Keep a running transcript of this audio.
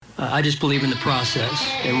I just believe in the process,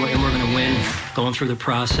 and we're going to win going through the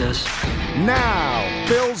process. Now,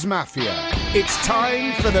 Bills Mafia, it's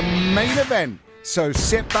time for the main event. So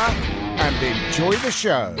sit back and enjoy the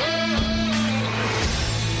show.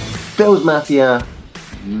 Bills Mafia,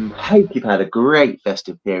 hope you've had a great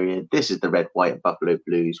festive period. This is the Red, White and Buffalo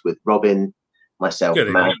Blues with Robin, myself,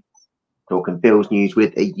 Matt, talking Bills news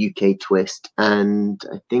with a UK twist. And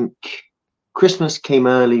I think Christmas came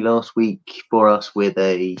early last week for us with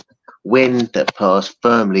a win that passed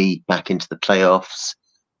firmly back into the playoffs.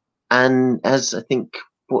 And as I think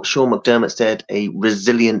what Sean McDermott said, a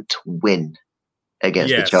resilient win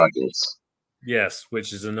against the Chargers. Yes,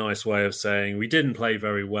 which is a nice way of saying we didn't play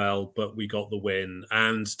very well, but we got the win.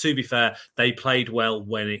 And to be fair, they played well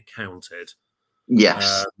when it counted.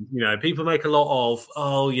 Yes. People make a lot of,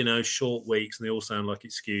 short weeks, and they all sound like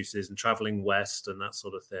excuses and traveling west and that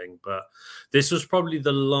sort of thing. But this was probably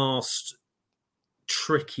the last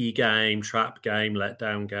tricky game, trap game,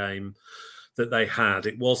 letdown game that they had.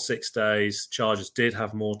 It was 6 days. Chargers did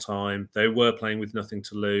have more time. They were playing with nothing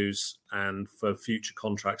to lose and for future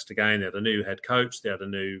contracts to gain. They had a new head coach. They had a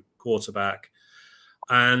new quarterback.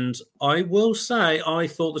 And I will say, I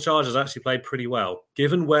thought the Chargers actually played pretty well,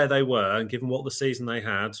 given where they were and given what the season they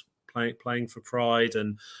had, playing for pride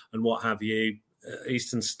and what have you,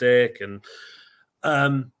 Eastern Stick, and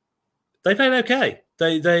they played okay.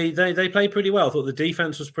 They played pretty well. I thought the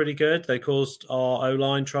defense was pretty good. They caused our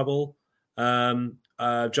O-line trouble.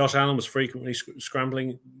 Josh Allen was frequently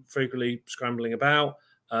scrambling about.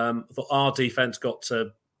 I thought our defense got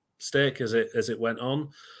to stick as it went on.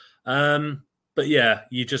 But yeah,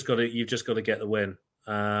 you've just got to get the win.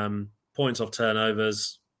 Points off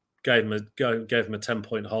turnovers, gave them a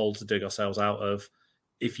 10-point hole to dig ourselves out of.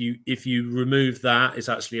 If you remove that, it's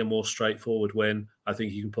actually a more straightforward win. I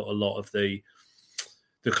think you can put a lot of the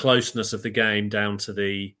closeness of the game down to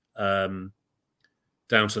the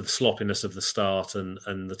sloppiness of the start and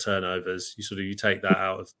the turnovers. You take that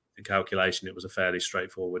out of the calculation. It was a fairly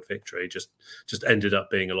straightforward victory. Just ended up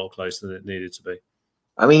being a lot closer than it needed to be.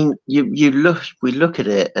 I mean, we look at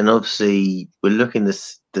it, and obviously we're looking the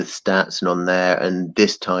stats and on there, and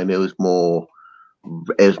this time it was more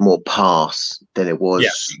pass than it was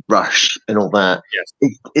rush and all that.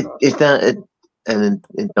 Yes. Is that an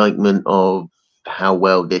indictment of how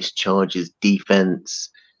well this Chargers defense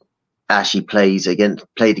actually played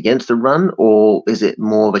against the run, or is it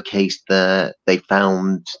more of a case that they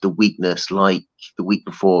found the weakness like the week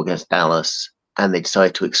before against Dallas and they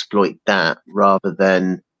decided to exploit that rather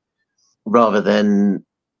than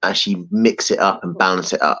actually mix it up and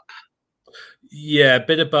balance it up? Yeah, a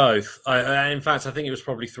bit of both. In fact, I think it was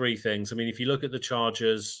probably three things. I mean, if you look at the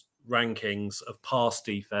Chargers rankings of pass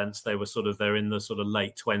defense, they're in the sort of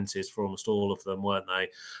late 20s for almost all of them, weren't they?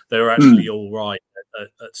 They were actually all right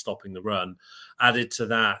at stopping the run. Added to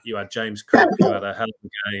that, you had James Cook, who had a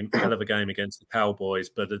hell of a game against the Cowboys,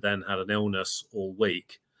 but then had an illness all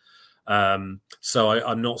week. So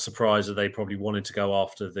I'm not surprised that they probably wanted to go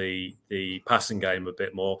after the passing game a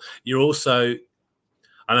bit more. You're also,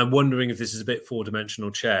 and I'm wondering if this is a bit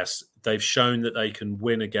four-dimensional chess. They've shown that they can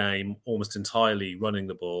win a game almost entirely running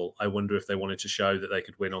the ball. I wonder if they wanted to show that they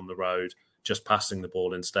could win on the road just passing the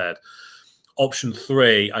ball instead. Option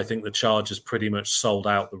 3, I think the Chargers pretty much sold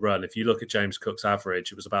out the run. If you look at James Cook's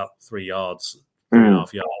average, it was about 3 yards,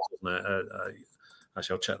 3.5 yards, wasn't it?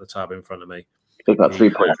 Actually, I'll check the tab in front of me. About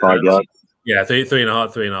 3.5 yards. Yeah, three and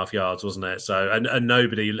a half yards, wasn't it? So, and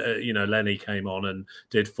nobody, Lenny came on and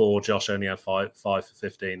did 4. Josh only had 5 for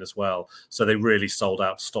 15 as well. So they really sold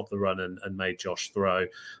out to stop the run and made Josh throw.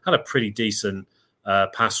 Had a pretty decent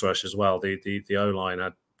pass rush as well. The O-line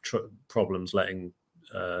had problems letting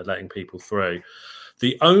people through.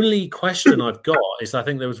 The only question I've got is I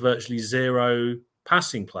think there was virtually 0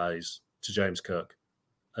 passing plays to James Cook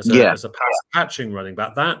as a patching running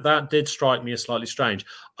back. That did strike me as slightly strange.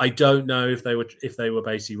 I don't know if they were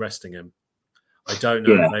basically resting him. I don't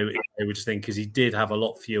know if they were just thinking, because he did have a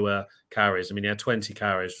lot fewer carries. I mean, he had 20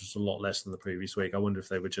 carries, which was a lot less than the previous week. I wonder if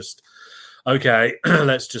they were just, okay,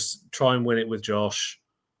 let's just try and win it with Josh,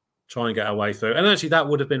 try and get our way through. And actually, that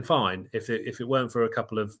would have been fine if it weren't for a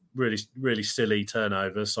couple of really, really silly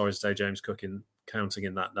turnovers. Sorry to say, James Cook counting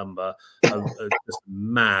in that number. Just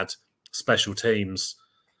mad special teams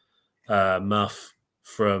muff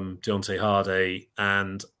from Deontay Hardy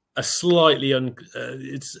and a slightly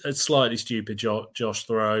it's a slightly stupid Josh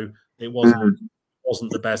throw. It wasn't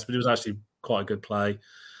the best, but it was actually quite a good play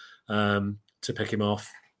to pick him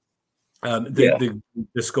off. The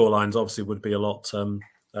score lines obviously would be a lot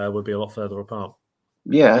further apart.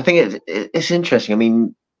 Yeah, I think it's interesting. I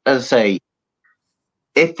mean, as I say,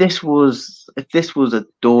 if this was a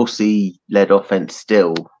Dorsey-led offense,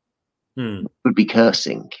 still would be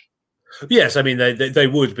cursing. Yes, I mean they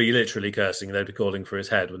would be literally cursing. They'd be calling for his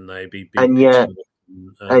head, wouldn't they? And yet,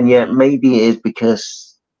 maybe it is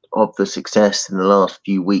because of the success in the last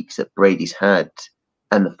few weeks that Brady's had,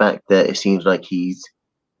 and the fact that it seems like he's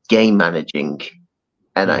game managing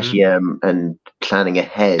and actually and planning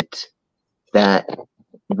ahead, that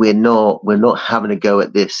we're not having a go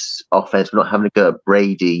at this offense. We're not having a go at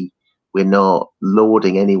Brady. We're not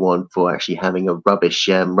lauding anyone for actually having a rubbish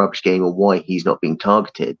game or why he's not being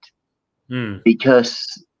targeted. Because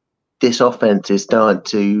this offense is starting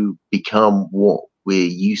to become what we're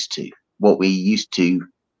used to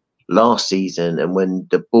last season, and when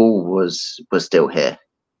the ball was still here.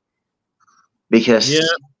 Because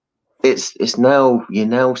it's now, you're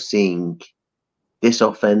now seeing this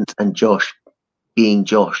offense and Josh being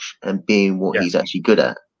Josh and being what he's actually good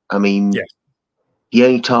at. I mean, he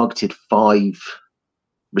only targeted 5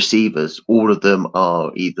 receivers. All of them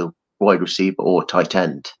are either wide receiver or tight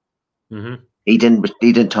end. He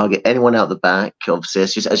didn't target anyone out the back. Obviously,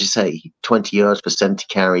 it's just, as you say, 20 yards for 70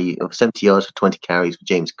 yards for 20 carries for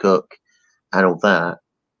James Cook and all that.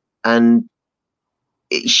 And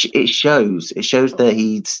it shows that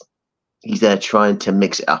he's there trying to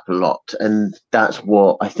mix it up a lot. And that's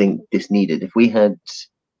what I think this needed. If we had,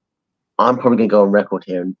 I'm probably going to go on record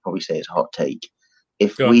here and probably say it's a hot take.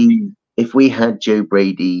 If we had Joe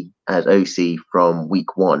Brady as OC from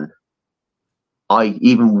week 1,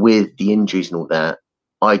 even with the injuries and all that,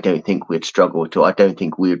 I don't think we'd struggle at all. I don't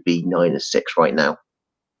think we would be 9-6 right now.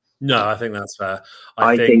 No, I think that's fair.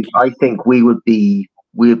 I think we would be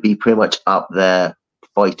pretty much up there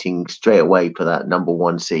fighting straight away for that number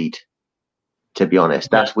 1 seed. To be honest,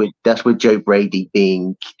 that's with Joe Brady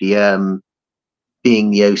being the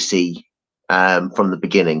OC from the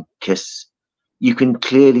beginning, because you can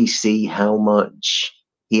clearly see how much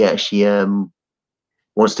he actually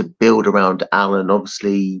wants to build around Allen.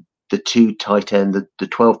 Obviously, the 2 tight end, the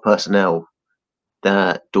 12 personnel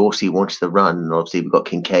that Dorsey wants to run, and obviously we've got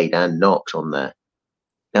Kincaid and Knox on there.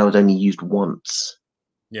 That was only used once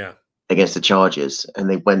against the Chargers, and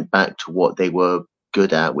they went back to what they were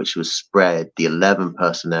good at, which was spread, the 11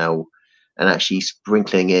 personnel, and actually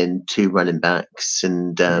sprinkling in 2 running backs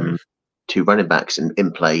and 2 running backs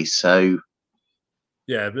in play. So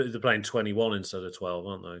but they're playing 21 instead of 12,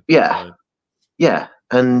 aren't they? Yeah,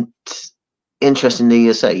 and interestingly,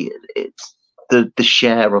 you say it's the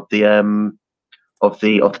share of the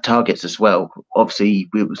targets as well. Obviously,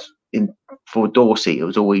 for Dorsey, it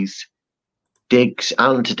was always Diggs,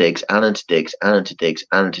 Allen to Diggs, Allen to Diggs, Allen to Diggs,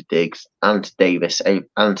 Allen to Diggs, Allen to Davis,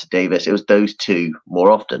 Allen to Davis. It was those 2 more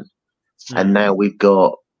often, and now we've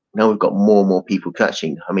got more and more people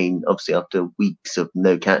catching. I mean, obviously, after weeks of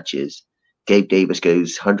no catches, Gabe Davis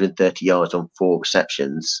goes 130 yards on 4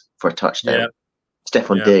 receptions for a touchdown.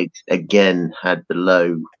 Stephon Diggs again had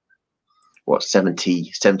below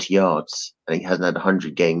 70 yards, and he hasn't had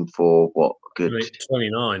 100 game for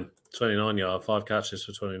 29 yards, 5 catches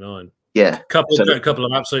for 29. Yeah, a couple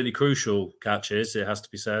of absolutely crucial catches, it has to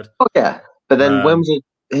be said. Oh yeah, but then when was it?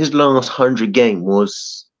 His last 100 game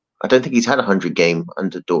was? I don't think he's had 100 game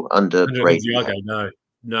under Brady.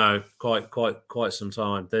 No, quite some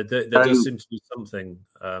time. There does seem to be something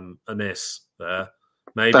amiss there.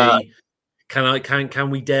 Maybe can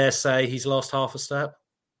we dare say he's lost half a step?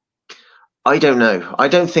 I don't know. I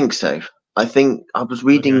don't think so. I think I was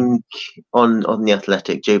reading on The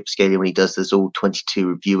Athletic, Joe Piscali, when he does this all 22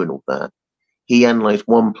 review and all that, he analysed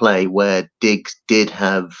one play where Diggs did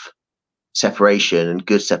have separation and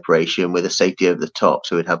good separation with a safety over the top,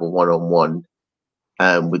 so he'd have a one-on-one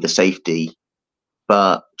with the safety,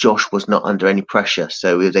 but Josh was not under any pressure,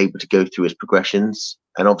 so he was able to go through his progressions,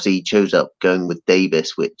 and obviously he chose up going with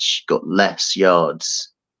Davis, which got less yards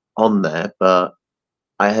on there, but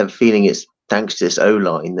I have a feeling it's thanks to this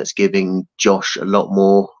O-line that's giving Josh a lot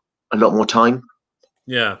more time.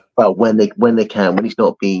 Yeah. Well, when he's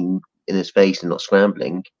not being in his face and not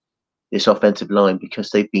scrambling, this offensive line, because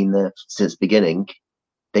they've been there since the beginning,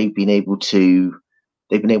 they've been able to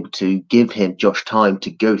give him Josh time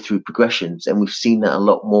to go through progressions, and we've seen that a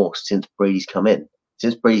lot more since Brady's come in.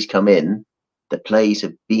 Since Brady's come in, the plays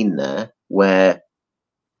have been there where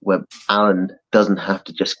Allen doesn't have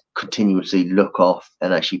to just continuously look off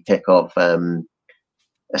and actually pick off a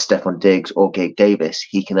Stephon Diggs or Gabe Davis.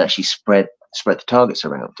 He can actually spread the targets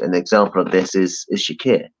around. An example of this is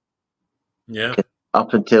Shakir. Yeah.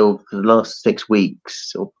 Up until the last 6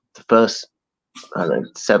 weeks, or the first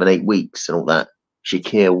 7-8 weeks and all that,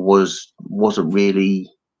 Shakir wasn't really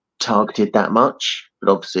targeted that much.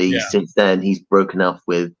 But obviously since then he's broken up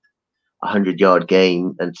with 100-yard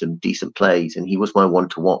game and some decent plays, and he was my one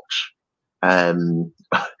to watch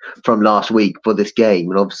from last week for this game.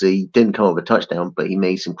 And obviously he didn't come up with a touchdown, but he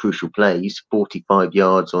made some crucial plays, 45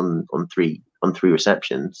 yards on three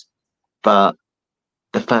receptions. But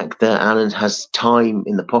the fact that Allen has time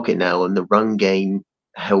in the pocket now and the run game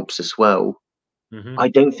helps as well. Mm-hmm. I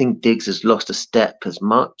don't think Diggs has lost a step as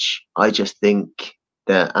much. I just think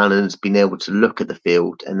that Allen's been able to look at the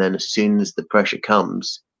field, and then as soon as the pressure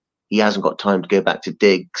comes, he hasn't got time to go back to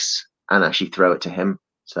Diggs and actually throw it to him.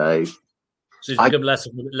 So he's become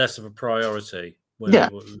less of a priority.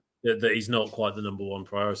 That he's not quite the number one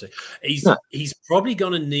priority. He's probably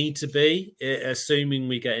going to need to be, assuming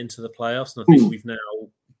we get into the playoffs. And I think we've now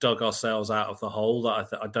dug ourselves out of the hole. That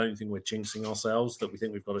I don't think we're jinxing ourselves, that we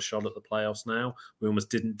think we've got a shot at the playoffs now. We almost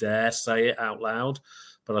didn't dare say it out loud.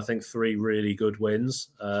 But I think 3 really good wins.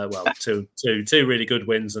 Two really good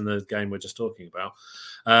wins in the game we're just talking about.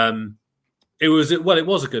 It was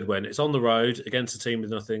a good win. It's on the road against a team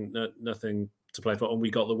with nothing to play for, and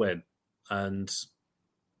we got the win. And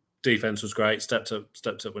defense was great. Stepped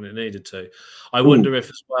up when it needed to. I wonder if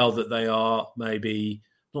as well that they are maybe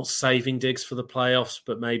not saving Diggs for the playoffs,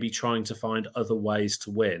 but maybe trying to find other ways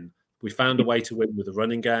to win. We found a way to win with the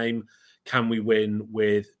running game. Can we win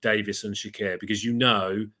with Davis and Shakir? Because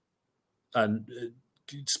and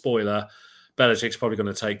spoiler, Belichick's probably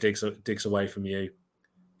going to take Diggs away from you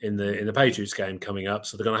in the Patriots game coming up.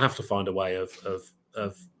 So they're going to have to find a way of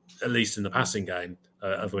at least in the passing game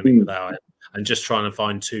of winning without it, and just trying to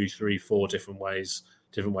find 2, 3, 4 different ways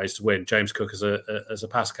to win. James Cook as a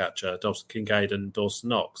pass catcher, Dobson Kincaid and Dawson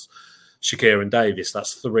Knox, Shakir and Davis.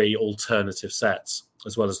 That's 3 alternative sets,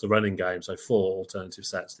 as well as the running game. So 4 alternative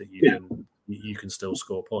sets that you can still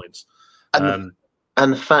score points. And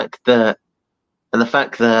the fact that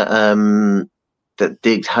that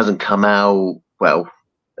Diggs hasn't come out, well,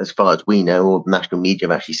 as far as we know, or the national media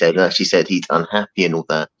have actually said he's unhappy and all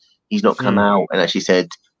that. He's not come out and actually said,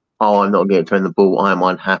 "Oh, I'm not going to throw the ball. I'm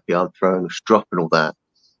unhappy. I'm throwing a strop and all that."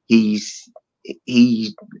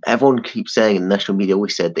 Everyone keeps saying, and the national media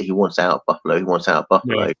always said that he wants out of Buffalo. He wants out of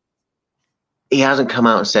Buffalo. Yeah. He hasn't come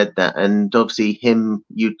out and said that. And obviously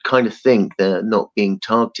you'd kind of think that not being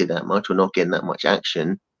targeted that much or not getting that much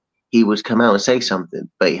action, he would come out and say something,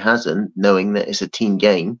 but he hasn't, knowing that it's a team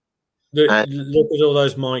game. Look at all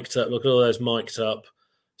those mic'd up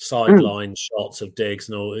sideline shots of Diggs,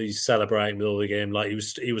 and all. He's celebrating with all the game like he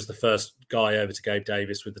was the first guy over to Gabe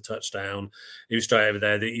Davis with the touchdown. He was straight over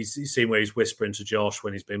there. He's seen where he's whispering to Josh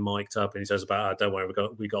when he's been mic'd up, and he says about, "Don't worry,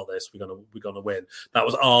 we got this. We're gonna win." That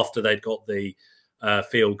was after they'd got the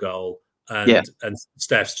field goal. And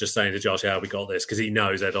Steph's just saying to Josh, "Yeah, we got this," because he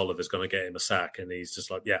knows Ed Oliver's going to get him a sack, and he's just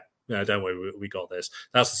like, "Yeah, no, don't worry, we got this."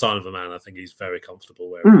 That's the sign of a man. I think he's very comfortable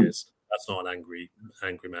where he is. That's not an angry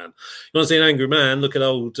man. You want to see an angry man? Look at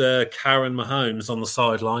old Karen Mahomes on the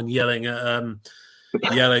sideline yelling at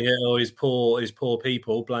all his poor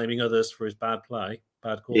people, blaming others for his bad play,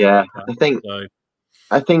 bad call. Yeah, I think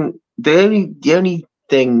the only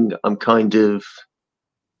thing I'm kind of,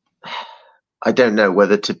 I don't know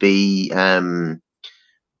whether to be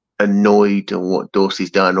annoyed on what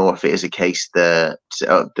Dorsey's done, or if it is a case that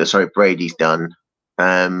Brady's done,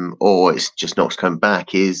 or it's just not come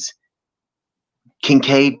back. Is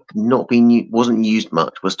Kincaid wasn't used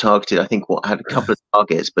much, was targeted. I think had a couple of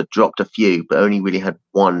targets, but dropped a few, but only really had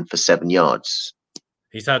 1 for 7 yards.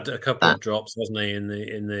 He's had a couple of drops, hasn't he, in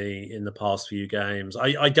the past few games.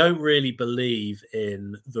 I don't really believe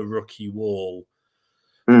in the rookie wall,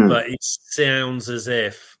 but it sounds as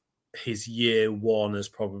if his year 1 has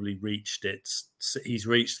probably he's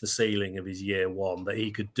reached the ceiling of his year 1, that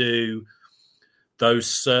he could do those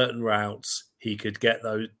certain routes. He could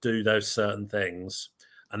do those certain things,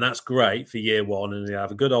 and that's great for year 1. And he'll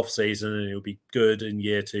have a good off season, and he'll be good in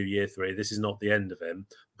year 2, year 3. This is not the end of him,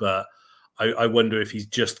 but I wonder if he's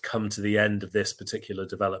just come to the end of this particular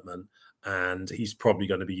development, and he's probably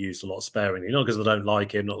going to be used a lot sparingly. Not because I don't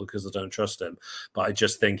like him, not because I don't trust him, but I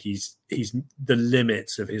just think he's the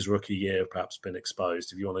limits of his rookie year have perhaps been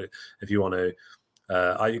exposed. If you want to.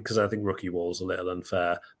 Because I think rookie wall's a little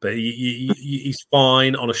unfair, but he's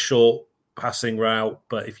fine on a short passing route.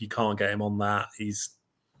 But if you can't get him on that, he's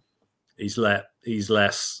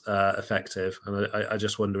less effective. And I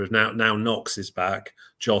just wonder if now Knox is back,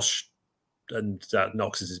 Josh, and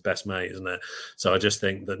Knox is his best mate, isn't it? So I just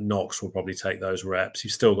think that Knox will probably take those reps.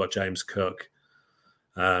 You've still got James Cook.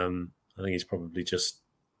 I think he's probably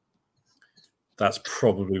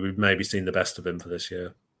we've maybe seen the best of him for this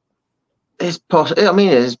year. It's possible. I mean,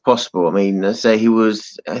 it is possible. I mean, I say he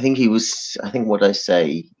was. I think he was. I think what I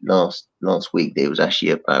say last week, there was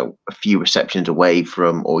actually about a few receptions away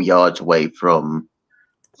from, or yards away from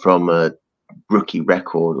a rookie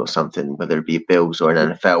record or something, whether it be a Bills or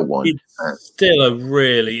an NFL one. It's still a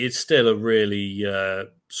really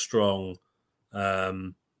strong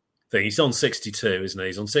thing. He's on 62, isn't he?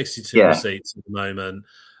 He's on 62 receipts at the moment,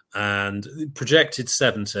 and projected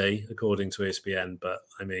 70 according to ESPN. But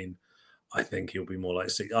I mean, I think he'll be more like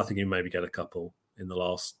 60. I think he'll maybe get a couple in the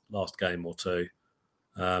last game or two.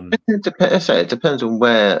 It depends on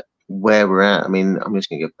where we're at. I mean, I'm just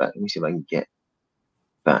going to go back. Let me see if I can get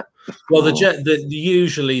back. Well,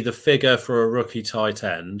 usually the figure for a rookie tight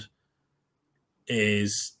end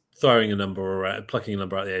is throwing a number or plucking a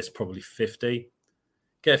number out there. It's probably 50.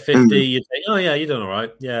 Get 50, you think, oh yeah, you're doing all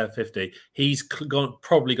right. Yeah, 50. He's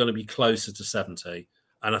probably going to be closer to 70.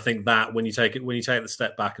 And I think that when you take the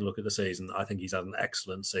step back and look at the season, I think he's had an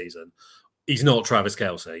excellent season. He's not Travis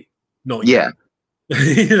Kelce, not yet.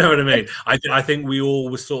 You know what I mean? I think we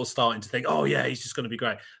all were sort of starting to think, oh yeah, he's just going to be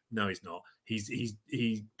great. No, he's not.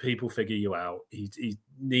 He people figure you out. He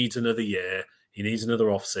needs another year. He needs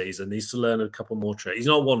another off season. Needs to learn a couple more tricks. He's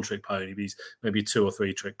not a one trick pony, but he's maybe a 2 or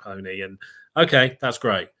 3 trick pony. And okay, that's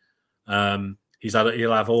great.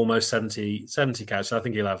 He'll have almost 70 catches. I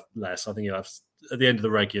think he'll have less. I think he'll have at the end of the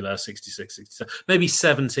regular 66, 67, maybe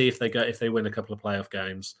 70 if they win a couple of playoff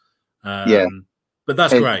games. But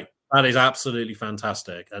that's great. That is absolutely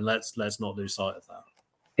fantastic, and let's not lose sight of that.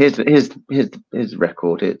 His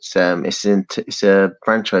record. It's a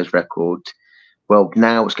franchise record. Well,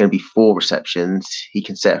 now it's going to be 4 receptions. He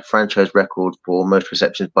can set a franchise record for most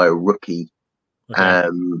receptions by a rookie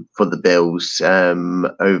for the Bills,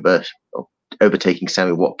 overtaking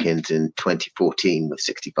Sammy Watkins in 2014 with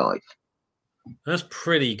 65. That's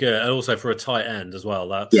pretty good, and also for a tight end as well.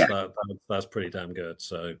 That's pretty damn good.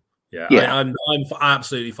 So I'm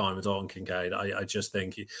absolutely fine with Dalton Kincaid. I just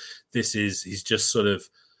think he's just sort of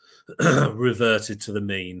reverted to the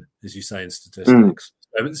mean, as you say in statistics.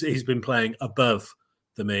 He's been playing above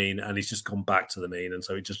the mean, and he's just gone back to the mean, and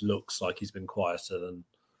so it just looks like he's been quieter than.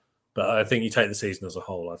 But I think you take the season as a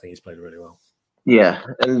whole, I think he's played really well. Yeah,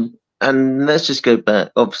 and let's just go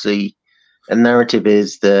back. Obviously, a narrative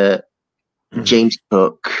is that James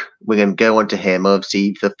Cook, we're going to go on to him.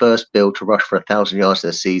 Obviously, the first Bill to rush for 1,000 yards in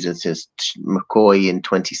a season since McCoy in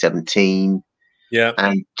 2017. Yeah.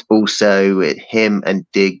 And also him and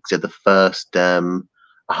Diggs are the first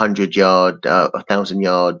 1,000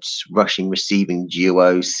 yards rushing receiving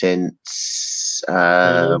duo since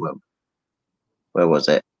where was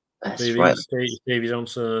it? Stevie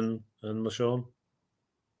Johnson and LaShawn.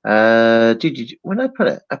 When I put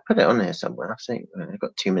it on here somewhere. I think I've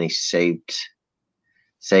got too many saved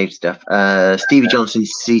stuff. Stevie Johnson,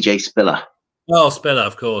 CJ Spiller. Oh, Spiller,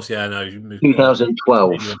 of course. Yeah, no.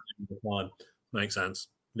 2012. Makes sense.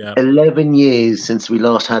 Yeah. 11 years since we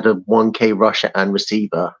last had a 1K rusher and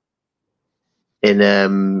receiver in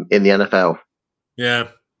the NFL. Yeah.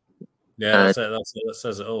 Yeah, that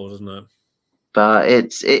says it all, doesn't it? But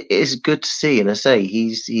it's good to see, and I say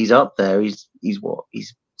he's up there. He's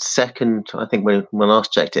second. I think when I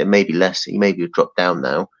last checked it, maybe less. He maybe dropped down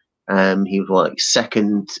now. He was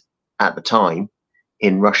second at the time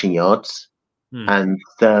in rushing yards and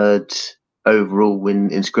third overall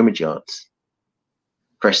in scrimmage yards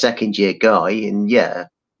for a second-year guy. And yeah,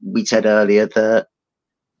 we said earlier that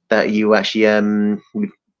you actually the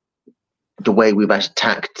way we've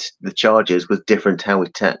attacked the Chargers was different to how we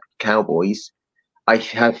attacked Cowboys. I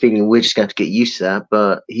have a feeling we're just going to get used to that,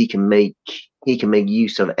 but he can make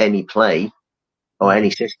use of any play or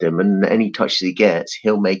any system, and any touches he gets,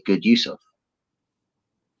 he'll make good use of.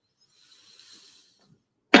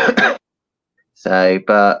 So,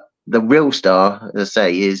 but the real star, as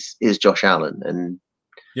I say, is Josh Allen. And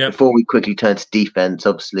before we quickly turn to defense,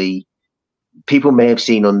 obviously, people may have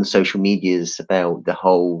seen on the social medias about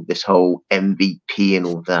this whole MVP and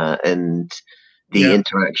all that, and the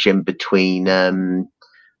interaction between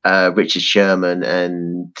Richard Sherman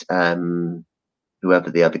and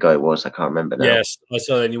whoever the other guy was. I can't remember now. Yes, I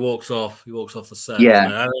saw. Then he walks off the set.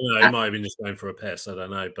 I don't know. He might have been just going for a piss. I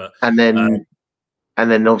don't know. But and then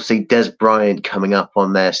obviously Des Bryant coming up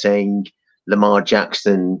on there saying Lamar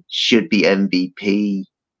Jackson should be MVP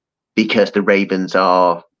because the Ravens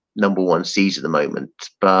are number 1 seed at the moment.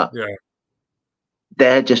 But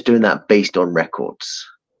they're just doing that based on records.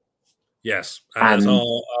 Yes, and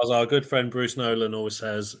as our good friend Bruce Nolan always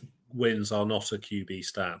says, wins are not a QB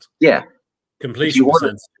stat. Yeah, completion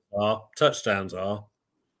percentages are, touchdowns are.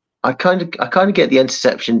 I kind of get the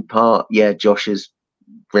interception part. Yeah, Josh is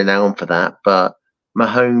renowned for that, but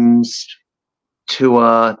Mahomes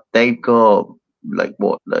Tua, they've got like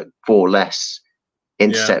 4 less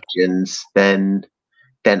interceptions than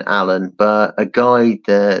Allen, but a guy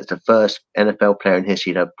that's the first NFL player in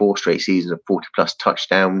history to have 4 straight seasons of 40+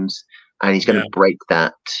 touchdowns, and he's going to break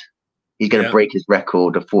that. He's going to break his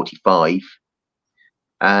record of 45.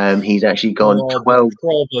 He's actually gone 12.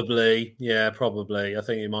 Probably. I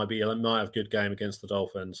think he might have a good game against the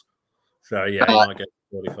Dolphins. So he might get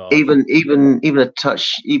 45. Even a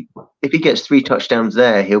touch. If he gets 3 touchdowns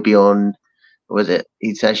there, he'll be on. What was it?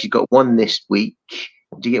 He's actually got 1 this week.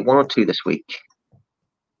 Did you get 1 or 2 this week?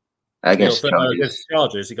 Against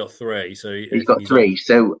Chargers, he got 3. So he's got 3.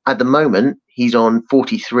 So at the moment, he's on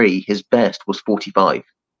 43. His best was 45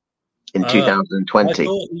 in 2020. I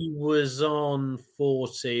thought he was on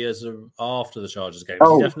 40 after the Chargers game.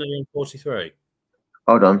 He's definitely on 43.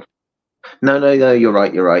 Hold on. No. You're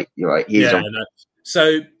right. He's on. No.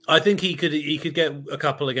 So I think he could get a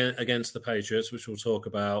couple against the Patriots, which we'll talk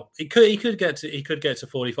about. He could get to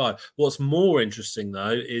 45. What's more interesting though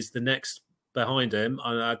is the next behind him.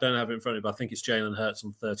 I don't have it in front of me, but I think it's Jalen Hurts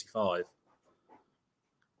on 35.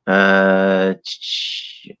 I'll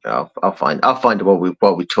find it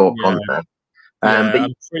while we talk on that. I'm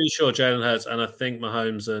pretty sure Jalen Hurts, and I think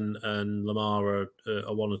Mahomes and Lamar are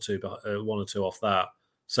 1 or 2 off that.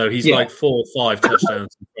 So he's like 4 or 5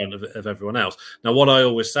 touchdowns in front of everyone else. Now, what I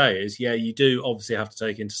always say is, you do obviously have to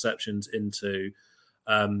take interceptions into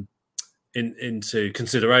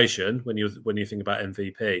consideration when you think about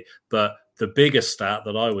MVP. But the biggest stat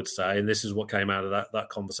that I would say, and this is what came out of that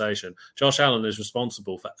conversation, Josh Allen is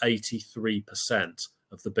responsible for 83%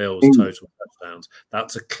 of the Bills' total touchdowns.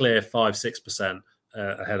 That's a clear 5-6%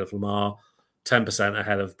 ahead of Lamar. 10%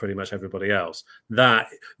 ahead of pretty much everybody else. That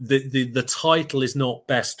the title is not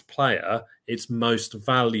best player; it's most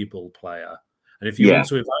valuable player. And if you want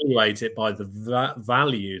to evaluate it by the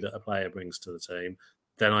value that a player brings to the team,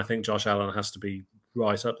 then I think Josh Allen has to be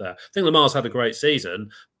right up there. I think Lamar's had a great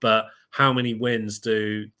season, but how many wins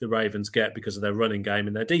do the Ravens get because of their running game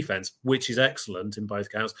and their defense, which is excellent in both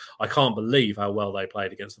counts? I can't believe how well they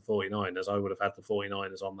played against the 49ers. I would have had the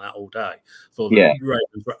 49ers on that all day. Thought the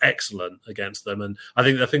Ravens were excellent against them. And I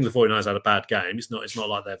think the 49ers had a bad game. It's not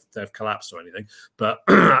like they've collapsed or anything, but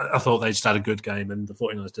I thought they just had a good game and the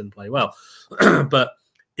 49ers didn't play well. But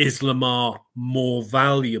is Lamar more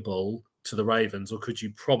valuable to the Ravens, or could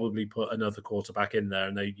you probably put another quarterback in there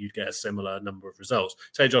and you'd get a similar number of results?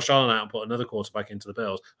 Say Josh Allen out and put another quarterback into the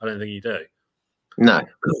Bills. I don't think you do. No.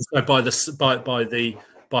 So by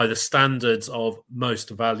the standards of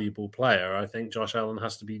most valuable player, I think Josh Allen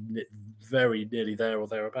has to be very nearly there or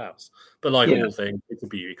thereabouts. But like all things, it's a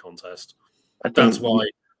beauty contest. That's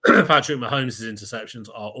why Patrick Mahomes' interceptions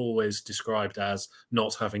are always described as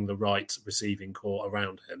not having the right receiving core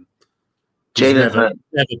around him. He's never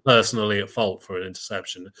personally at fault for an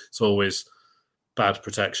interception. It's always bad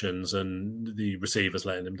protections and the receivers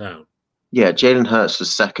letting him down. Yeah, Jalen Hurts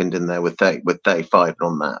was second in there with 35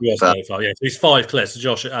 on that. Yes, 35. Yeah, so he's 5 clear. So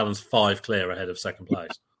Josh Allen's 5 clear ahead of second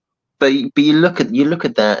place. But you look at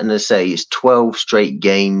that and they say it's 12 straight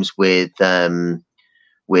games with a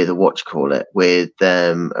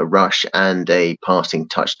rush and a passing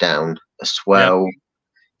touchdown as well. Yep.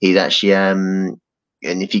 He's actually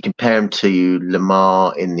and if you compare him to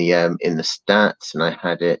Lamar in the stats, and I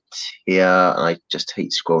had it here, and I just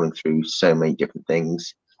hate scrolling through so many different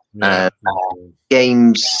things.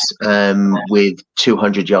 Games with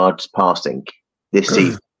 200 yards passing this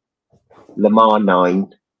season. Lamar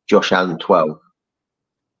 9, Josh Allen 12.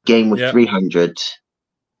 Game with 300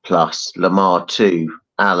 plus, Lamar 2,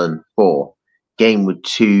 Allen 4. Game with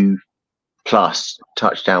 2+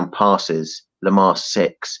 touchdown passes, Lamar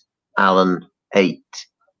 6, Allen 8.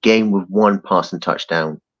 Game with 1 passing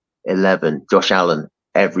touchdown, 11. Josh Allen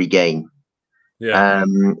every game. A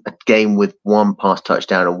game with 1 pass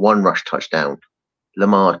touchdown and 1 rush touchdown,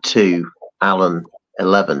 Lamar 2, Allen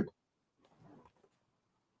 11.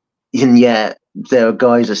 And yet there are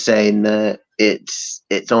guys are saying that it's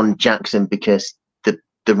on Jackson because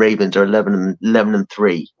the Ravens are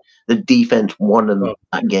 11-3. The defense won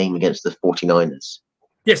that game against the 49ers.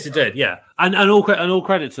 Yes, it did. Yeah, and all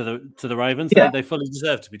credit to the Ravens. Yeah. They fully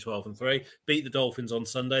deserve to be 12-3. Beat the Dolphins on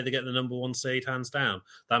Sunday. They get the number 1 seed hands down.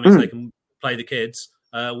 That means they can play the kids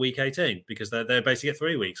week 18 because they basically get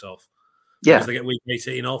 3 weeks off. Yeah, because they get week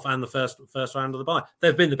 18 off and the first round of the bye.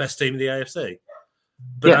 They've been the best team in the AFC.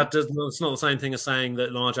 But it's not the same thing as saying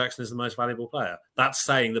that Lamar Jackson is the most valuable player. That's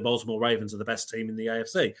saying the Baltimore Ravens are the best team in the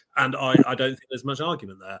AFC. And I don't think there's much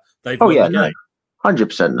argument there. They've won the game.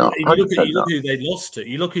 100% not. You look who they lost to.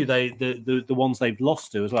 You look who the ones they've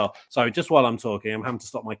lost to as well. Sorry, just while I'm talking, I'm having to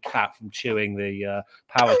stop my cat from chewing the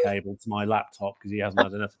power cable to my laptop because he hasn't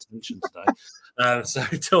had enough attention today. So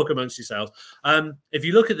talk amongst yourselves. If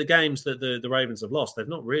you look at the games that the Ravens have lost, they've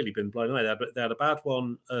not really been blown away. They had a bad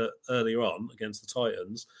one earlier on against the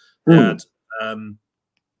Titans. They had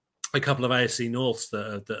a couple of AFC Norths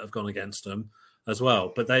that have gone against them as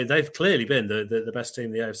well, but they've clearly been the best team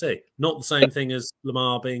in the AFC. Not the same thing as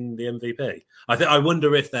Lamar being the MVP. I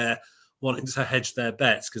wonder if they're wanting to hedge their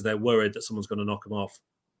bets because they're worried that someone's going to knock them off.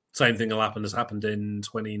 Same thing has happened in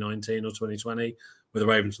 2019 or 2020, where the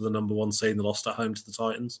Ravens were the number one seed and they lost at home to the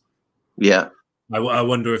Titans. Yeah, I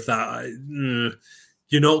wonder if that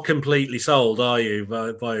you're not completely sold, are you?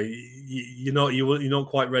 You're not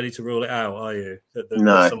quite ready to rule it out, are you?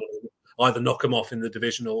 No. Someone will either knock them off in the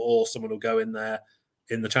divisional or someone will go in there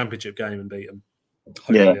in the championship game and beat them.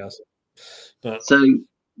 Hopefully, yes. But so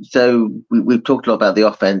we've talked a lot about the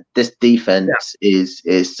offense. This defense is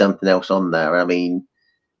something else on there. I mean,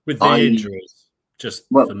 with the injuries, just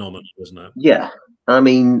phenomenal, isn't it? Yeah. I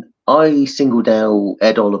mean, I singled out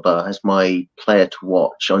Ed Oliver as my player to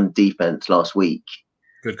watch on defense last week.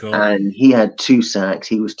 Good call. And he had 2 sacks.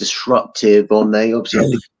 He was disruptive on they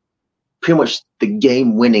obviously had pretty much the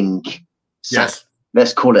game-winning sack. Yes.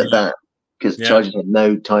 Let's call it that, because Chargers had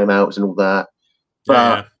no timeouts and all that.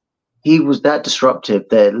 But he was that disruptive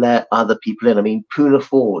that let other people in. I mean, Poona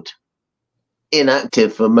Ford,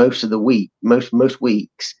 inactive for most of the week, most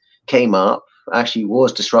weeks, came up, actually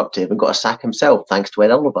was disruptive and got a sack himself thanks to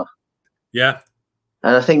Ed Oliver. Yeah.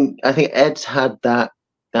 And I think Ed's had that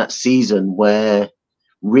season where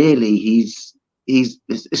really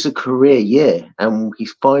it's a career year, and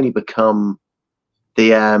he's finally become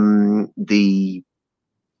the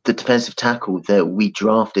defensive tackle that we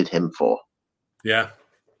drafted him for. Yeah.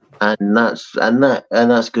 And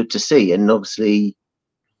that's good to see. And obviously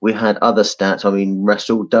we had other stats. I mean,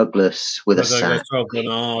 Russell Douglas with a sack.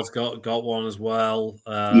 Bernard's got one as well.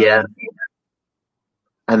 Yeah.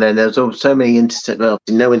 And then there's also so many no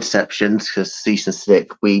interceptions because season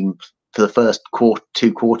 6 for the first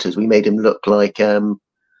 2 quarters, we made him look like Patrick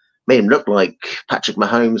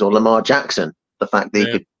Mahomes or Lamar Jackson. The fact that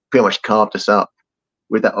he could pretty much carve us up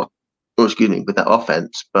with that, with that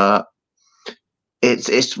offense. But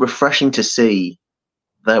it's refreshing to see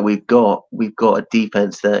that we've got a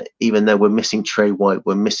defense that, even though we're missing Trey White,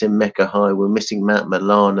 we're missing Mecca High, we're missing Matt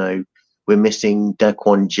Milano, we're missing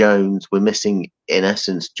Daquan Jones, we're missing, in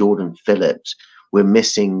essence, Jordan Phillips. We're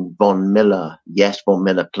missing Von Miller. Yes, Von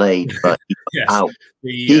Miller played, but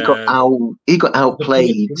he got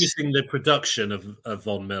outplayed. We're missing the production of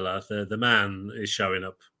Von Miller. The man is showing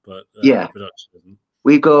up, but production isn't.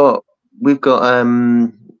 We've got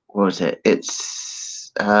what was it?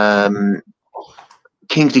 It's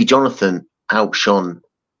Kingsley Jonathan outshone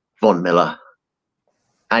Von Miller,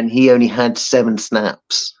 and he only had 7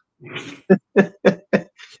 snaps.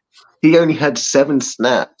 He only had 7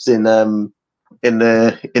 snaps in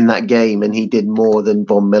that game, and he did more than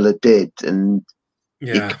Von Miller did. And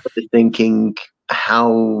you're kind of thinking,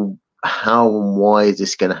 how and why is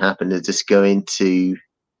this going to happen? Is this going to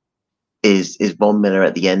is Von Miller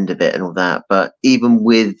at the end of it and all that? But even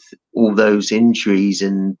with all those injuries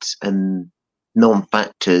and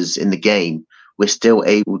non-factors in the game, we're still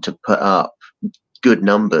able to put up good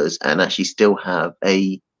numbers and actually still have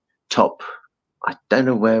a top. I don't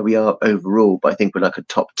know where we are overall, but I think we're like a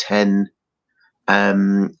top 10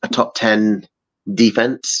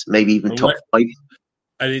 defense, maybe even top 5.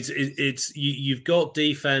 And it's you've got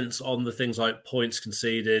defense on the things like points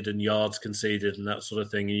conceded and yards conceded and that sort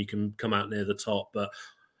of thing, and you can come out near the top. But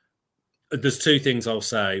there's 2 things I'll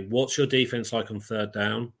say. What's your defense like on third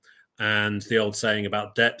down? And the old saying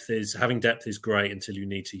about having depth is great until you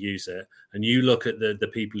need to use it. And you look at the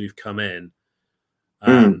people who've come in,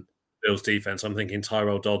 Bills defense. I'm thinking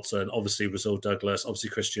Tyrell Dodson, obviously Rasul Douglas, obviously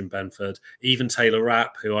Christian Benford, even Taylor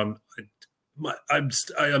Rapp, who I'm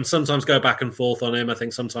sometimes go back and forth on him. I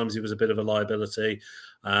think sometimes he was a bit of a liability,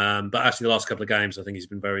 but actually the last couple of games, I think he's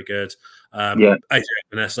been very good. AJ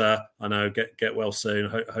Vanessa, I know, get well soon.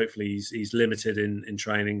 Hopefully he's limited in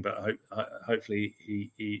training, but hopefully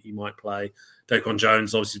he might play. Daquan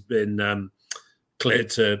Jones obviously been cleared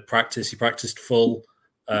to practice. He practiced full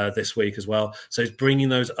this week as well. So he's bringing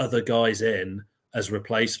those other guys in as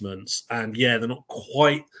replacements. And they're not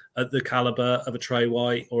quite at the caliber of a Trey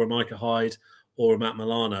White or a Micah Hyde or a Matt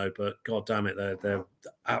Milano, but God damn it, they're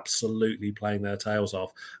absolutely playing their tails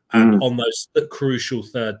off. And on those crucial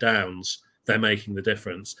third downs, they're making the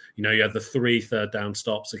difference. You know, you had the 3 third down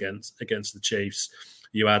stops against the Chiefs.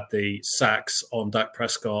 You had the sacks on Dak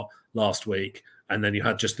Prescott last week. and then you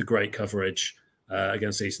had just the great coverage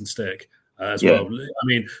against Eastern Stick as well. I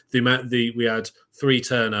mean, we had 3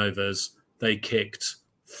 turnovers. They kicked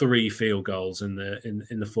 3 field goals in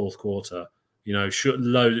the fourth quarter.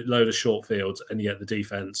 Load of short fields, and yet the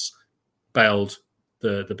defense bailed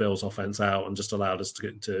the Bills' offense out and just allowed us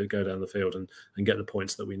to go down the field and get the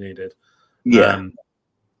points that we needed. Yeah.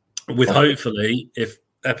 With hopefully, if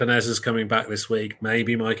Epenezer's coming back this week,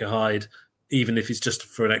 maybe Micah Hyde, even if it's just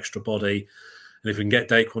for an extra body, and if we can get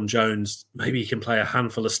Daquan Jones, maybe he can play a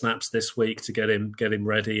handful of snaps this week to get him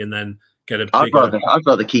ready, and then get a bigger... I'd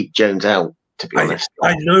rather keep Jones out, to be honest.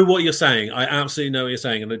 I know what you're saying. I absolutely know what you're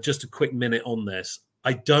saying. And just a quick minute on this.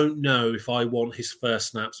 I don't know if I want his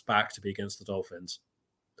first snaps back to be against the Dolphins.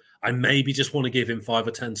 I maybe just want to give him 5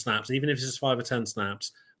 or 10 snaps, even if it's just 5 or 10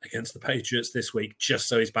 snaps against the Patriots this week, just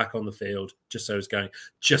so he's back on the field, just so he's going.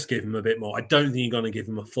 Just give him a bit more. I don't think you're going to give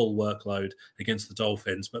him a full workload against the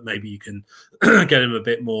Dolphins, but maybe you can get him a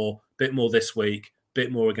bit more this week,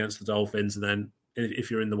 bit more against the Dolphins, and then if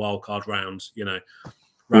you're in the wild card round,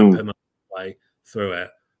 ramp him up way through it.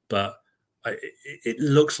 But it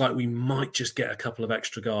looks like we might just get a couple of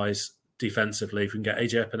extra guys defensively. If we can get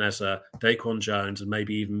AJ Epenezer, Daquan Jones, and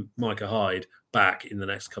maybe even Micah Hyde back in the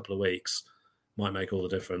next couple of weeks, might make all the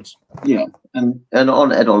difference. Yeah, and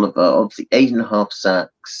on Ed Oliver, obviously 8.5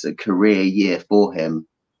 sacks, a career year for him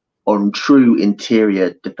on true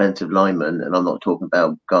interior defensive linemen, and I'm not talking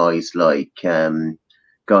about guys like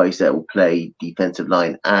guys that will play defensive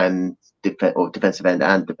line and defensive end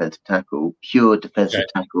and defensive tackle, pure defensive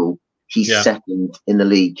tackle. He's second in the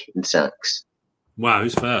league in sacks. Wow,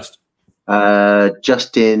 who's first?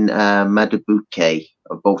 Justin Madubuike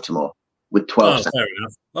of Baltimore with 12 sacks. Fair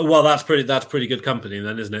enough. Oh, well, that's pretty good company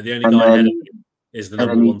then, isn't it? The only guy ahead of him is the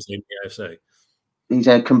number 1 team in the AFC. These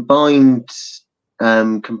are combined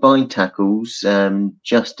tackles.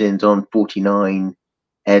 Justin's on 49,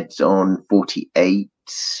 Ed's on 48.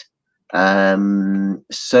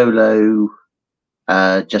 Solo,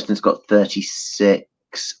 Justin's got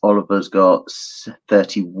 36. Oliver's got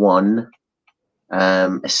 31.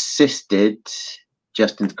 Assisted,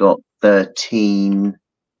 Justin's got 13.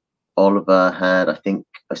 Oliver had, I think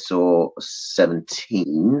I saw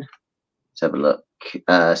 17. Let's have a look.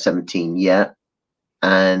 17, yeah.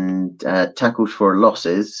 And tackles for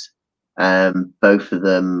losses, both of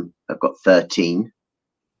them have got 13.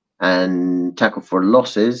 And tackle for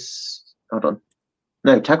losses, tackle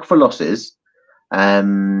for losses,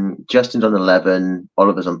 Justin's on 11,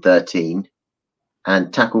 Oliver's on 13.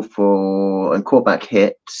 And tackle for and quarterback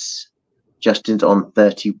hits, Justin's on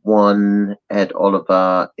 31. Ed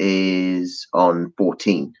Oliver is on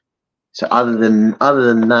 14. So other than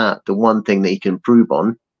that, the one thing that he can improve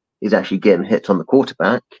on is actually getting hits on the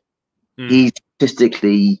quarterback. He's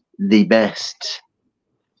statistically the best,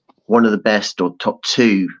 one of the best or top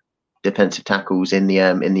 2 defensive tackles in the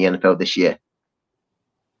NFL this year.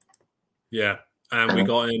 Yeah, and we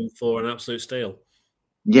got him for an absolute steal.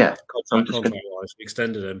 Yeah, contract-wise, we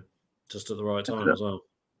extended him just at the right time as well.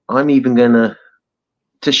 I'm even gonna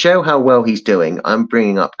show how well he's doing. I'm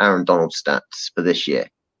bringing up Aaron Donald's stats for this year.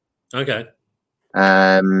 Okay.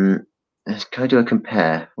 Can I do a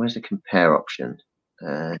compare? Where's the compare option?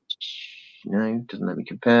 No, doesn't let me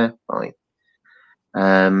compare. Fine.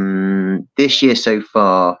 This year so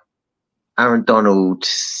far, Aaron Donald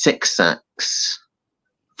 6 sacks,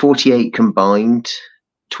 48 combined,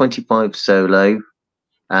 25 solo.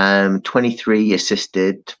 23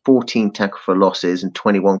 assisted, 14 tackle for losses, and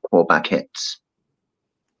 21 quarterback hits.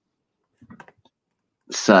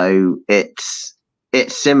 So it's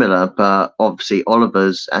similar, but obviously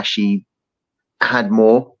Oliver's actually had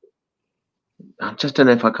more. I just don't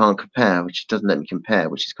know if I can't compare, which doesn't let me compare,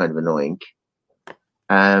 which is kind of annoying.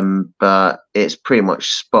 But it's pretty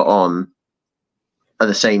much spot on at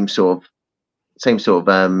the same sort of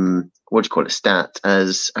what do you call it, stat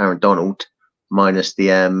as Aaron Donald. Minus the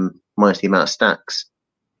amount of stacks,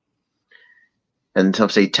 and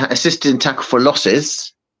obviously assisted and tackle for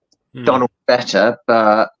losses. Donald better,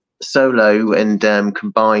 but solo and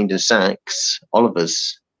combined and sacks,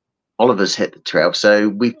 Oliver's hit the trail. So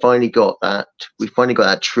we finally got that. We finally got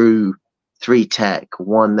that true 3 tech,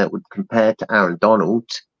 one that would compare to Aaron Donald,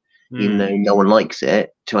 even though no one likes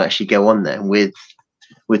it, to actually go on there with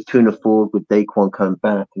Poona Ford, with Daquan coming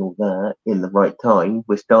back and all that in the right time.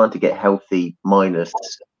 We're starting to get healthy minus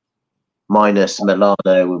Milano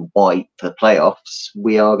and White for the playoffs.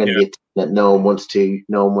 We are going to be a team that no one wants to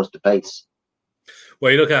face.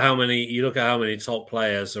 Well, you look at how many top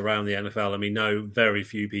players around the NFL. I mean, very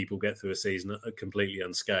few people get through a season completely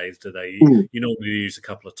unscathed, do they? You normally use a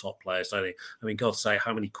couple of top players, don't you? I mean, God's sake,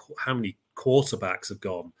 how many quarterbacks have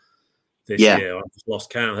gone? this year. I've just lost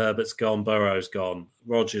count. Herbert's gone. Burrow's gone.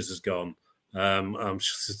 Rodgers has gone.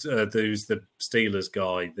 Who's the Steelers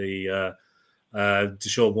guy? The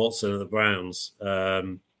Deshaun Watson at the Browns.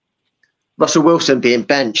 Russell Wilson being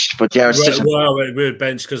benched for Jarrett Stidham. Well, we're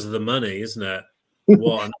benched because of the money, isn't it?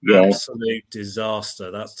 What an absolute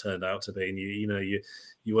disaster that's turned out to be. And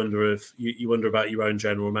you wonder you wonder about your own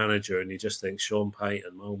general manager, and you just think Sean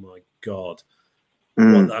Payton. Oh my God! I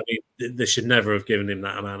mean, they should never have given him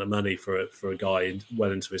that amount of money for a guy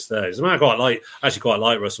well into his 30s. I mean, I quite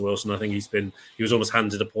like Russell Wilson. I think he was almost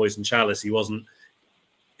handed a poison chalice. He wasn't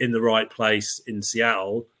in the right place in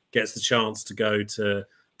Seattle. Gets the chance to go to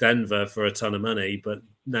Denver for a ton of money, but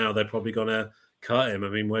now they're probably going to cut him. I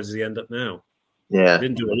mean, where does he end up now? Yeah, he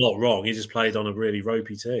didn't do a lot wrong. He just played on a really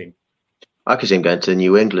ropey team. I could see him going to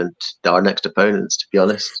New England, our next opponents, to be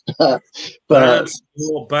honest. But that's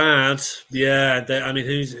not bad. Yeah, I mean,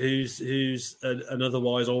 who's an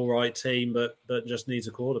otherwise all right team, but just needs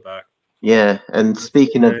a quarterback. Yeah, and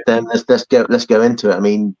speaking of them, let's go into it. I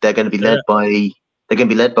mean, they're going to be led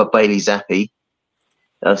by Bailey Zappi.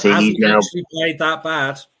 Hasn't actually played that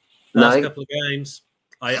bad last couple of games.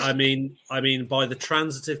 I mean, by the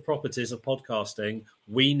transitive properties of podcasting,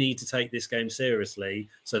 we need to take this game seriously.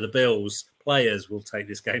 So the Bills players will take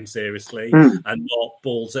this game seriously and not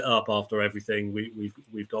balls it up after everything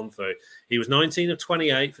we've gone through. He was 19 of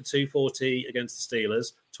 28 for 240 against the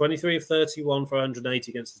Steelers, 23 of 31 for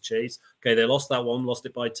 180 against the Chiefs. Okay, they lost that one, lost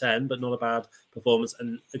it by 10, but not a bad performance.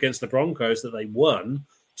 And against the Broncos that they won,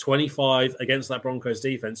 25 against that Broncos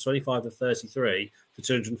defense, 25 of 33 for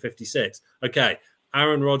 256. Okay.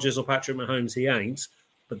 Aaron Rodgers or Patrick Mahomes, he ain't,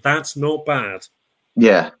 but that's not bad.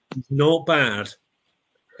 Yeah. Not bad.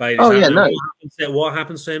 Bailey, what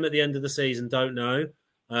happens to him at the end of the season, don't know.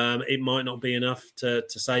 It might not be enough to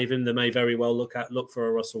save him. They may very well look for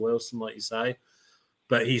a Russell Wilson, like you say,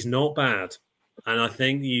 but he's not bad. And I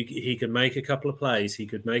think he can make a couple of plays. He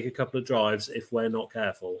could make a couple of drives if we're not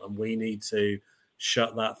careful, and we need to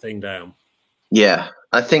shut that thing down. Yeah,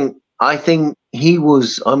 I think he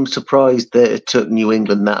was. I'm surprised that it took New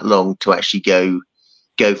England that long to actually go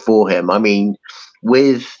for him. I mean,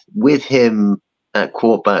 with him at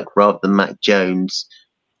quarterback rather than Mac Jones,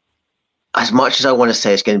 as much as I want to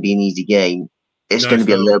say it's going to be an easy game, it's going to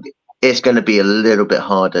be a little bit. It's going to be a little bit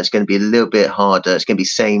harder. It's going to be a little bit harder. It's going to be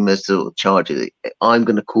same as the Chargers. I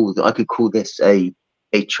could call this a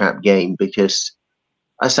trap game because.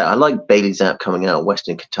 I said I like Bailey Zapp coming out of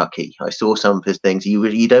Western Kentucky. I saw some of his things.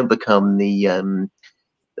 You don't become the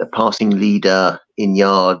passing leader in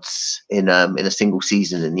yards in a single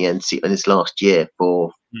season in his last year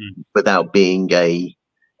without being a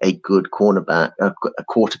good quarterback.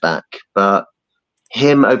 But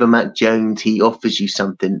him over Mac Jones, he offers you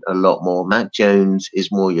something a lot more. Mac Jones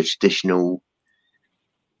is more your traditional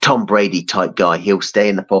Tom Brady type guy. He'll stay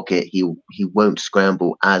in the pocket. He won't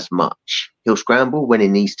scramble as much. He'll scramble when he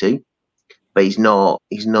needs to, but he's not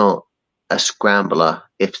a scrambler.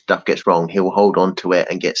 If stuff gets wrong, he'll hold on to it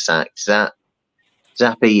and get sacked.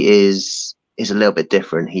 Zappi is a little bit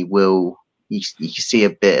different. You can see a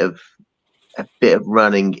bit of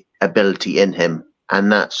running ability in him,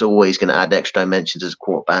 and that's always going to add extra dimensions as a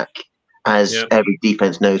quarterback, as every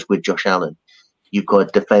defense knows with Josh Allen. You've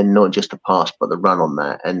got to defend not just the pass, but the run on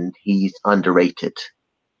that. And he's underrated.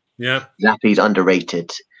 Yeah. Zappi's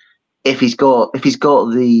underrated. If he's got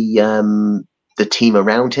the team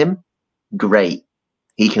around him, great.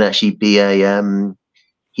 He can actually be a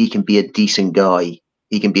decent guy.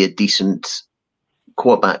 He can be a decent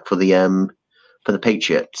quarterback for the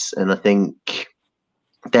Patriots. And I think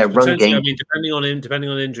their run game. I mean, depending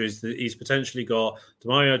on injuries, he's potentially got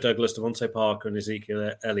Demario Douglas, Devontae Parker, and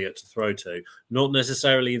Ezekiel Elliott to throw to. Not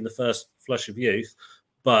necessarily in the first flush of youth,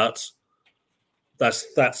 but that's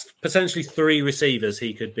potentially three receivers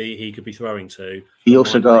he could be throwing to. He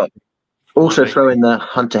also throw in the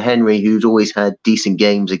Hunter Henry, who's always had decent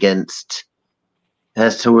games against.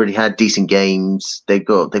 Has already had decent games. They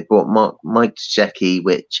brought Mike Gesicki,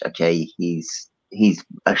 which he's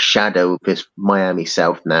a shadow of his Miami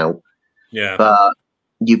self now. Yeah. But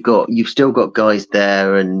you've still got guys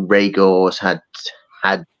there, and Rager's had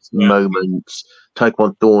moments.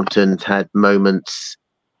 Tyquan Thornton's had moments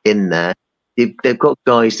in there. They've got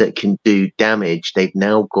guys that can do damage. They've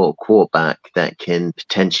now got a quarterback that can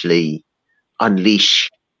potentially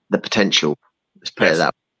unleash the potential. Let's put it that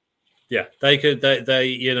way. Yeah, they could. They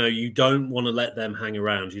you don't want to let them hang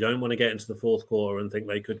around. You don't want to get into the fourth quarter and think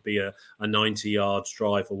they could be a 90 yards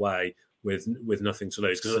drive away with nothing to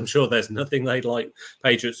lose. Because I'm sure there's nothing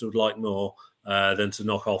Patriots would like more than to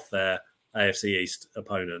knock off their AFC East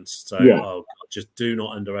opponents. So, oh God, Just do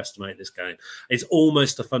not underestimate this game. It's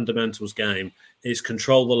almost a fundamentals game. It's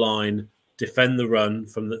control the line, defend the run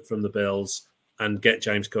from the Bills, and get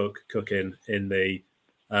James Cook in the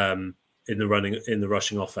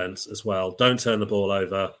rushing offense as well. Don't turn the ball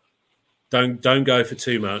over. Don't go for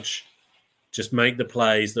too much. Just make the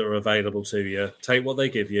plays that are available to you. Take what they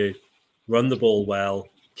give you. Run the ball well.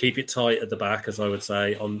 Keep it tight at the back, as I would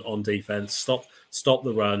say, on defense. Stop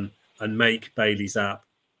the run and make Bailey Zapp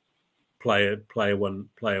play like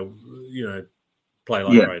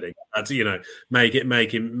Brady. That's make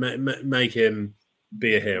him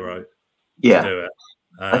be a hero. Yeah, to do it.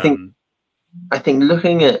 I think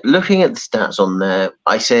looking at the stats on there,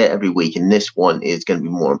 I say it every week, and this one is going to be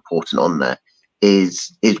more important on there.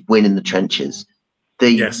 Is win in the trenches.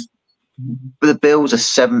 The Bills are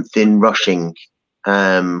 7th in rushing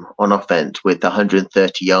on offense with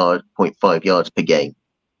 130.5 yards per game.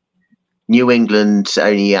 New England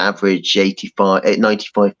only average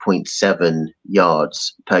 95.7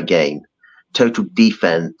 yards per game. Total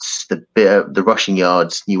defense, the rushing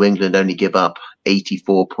yards, New England only give up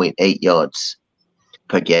 84.8 yards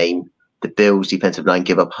per game. The Bills defensive line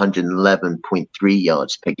give up 111.3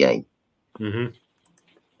 yards per game. Mm-hmm.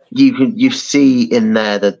 You see in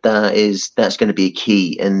there that's going to be a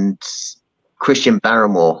key. And Christian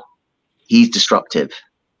Barmore, he's disruptive.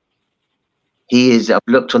 He is. I've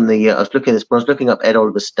looked on the. I was looking up Ed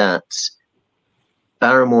Oliver's stats.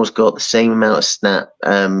 Barrymore's got the same amount of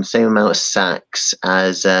sacks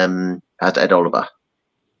as Ed Oliver.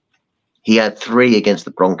 He had 3 against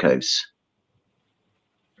the Broncos.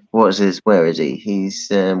 Where is he? He's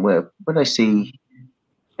where did I see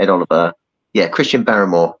Ed Oliver? Yeah, Christian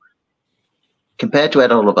Barmore. Compared to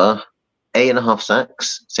Ed Oliver, 8.5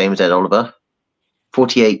 sacks, same as Ed Oliver.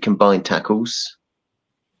 48 combined tackles,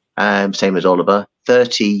 same as Oliver.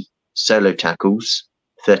 30 solo tackles,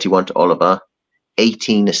 31 to Oliver.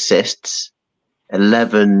 18 assists,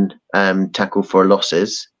 11 tackle for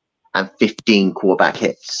losses, and 15 quarterback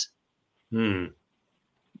hits. And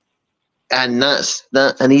that's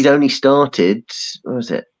that. And he's only started. What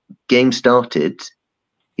was it? Game started.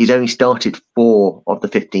 He's only started 4 of the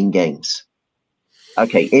 15 games.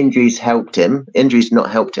 Okay, injuries helped him. Injuries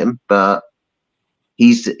not helped him, but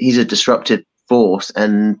he's a disruptive force.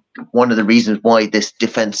 And one of the reasons why this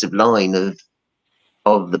defensive line of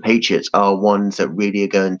the Patriots are ones that really are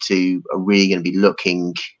going to be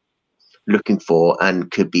looking for and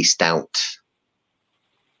could be stout.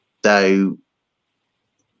 So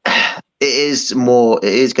it is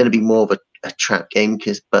going to be more of a trap game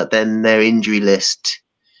but then their injuries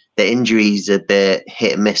are a bit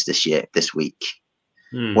hit and miss this week.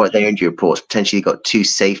 What are their injury reports? Potentially got 2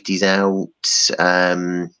 safeties out.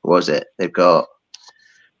 What was it? They've got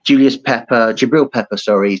Jabril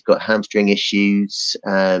Pepper, he's got hamstring issues.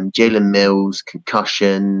 Jalen Mills,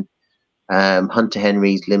 concussion. Hunter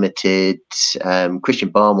Henry's limited.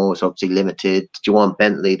 Christian Barmore is obviously limited. Juwan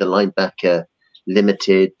Bentley, the linebacker,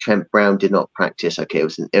 limited. Trent Brown did not practice. Okay, it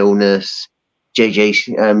was an illness. Juju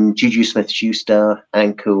Smith-Schuster,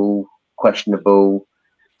 ankle, questionable.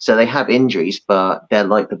 So they have injuries, but they're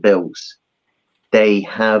like the Bills. They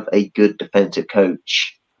have a good defensive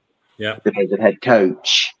coach. Yeah, defensive head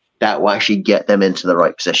coach that will actually get them into the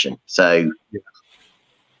right position. So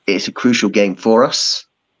it's a crucial game for us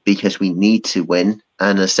because we need to win.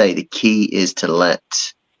 And I say the key is to let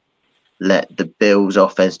the Bills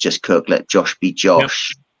offense just cook, let Josh be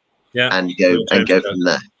Josh, and go from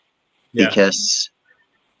there. Because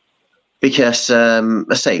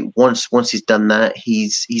I say once he's done that,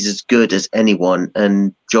 he's as good as anyone.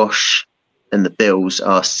 And Josh and the Bills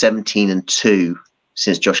are 17-2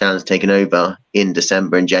 since Josh Allen's taken over in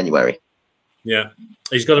December and January. Yeah,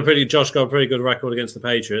 Josh got a pretty good record against the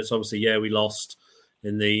Patriots. Obviously, we lost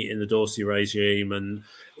in the Dorsey regime and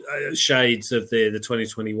shades of the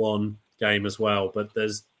 2021 game as well. But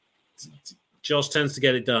Josh tends to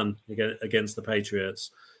get it done against the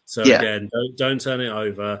Patriots. So again, don't turn it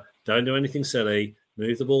over. Don't do anything silly.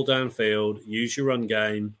 Move the ball downfield. Use your run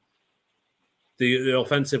game. The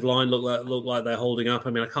offensive line look like they're holding up. I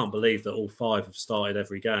mean, I can't believe that all 5 have started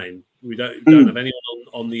every game. We don't have anyone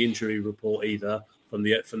on the injury report either from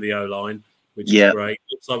the O line, which is great.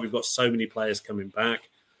 Looks like we've got so many players coming back.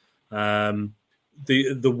 The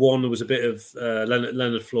one that was a bit of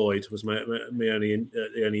Leonard Floyd was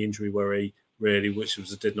the only injury worry really, which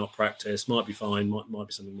was did not practice. Might be fine. Might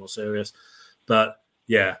be something more serious, but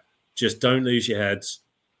just don't lose your heads.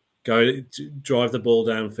 Go drive the ball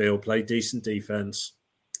downfield, play decent defense.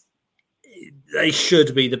 They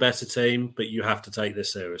should be the better team, but you have to take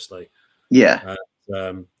this seriously. Yeah.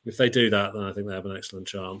 If they do that, then I think they have an excellent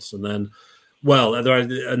chance. And then Well,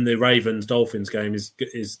 and the Ravens Dolphins game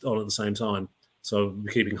is on at the same time, so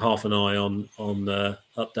we're keeping half an eye on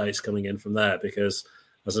updates coming in from there, because,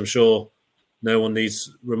 as I'm sure no one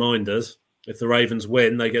needs reminders, if the Ravens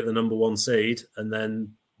win, they get the number 1 seed, and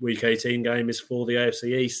then Week 18 game is for the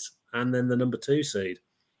AFC East, and then the number 2 seed.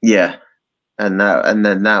 Yeah, and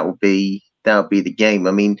then that will be the game.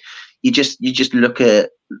 I mean, you just look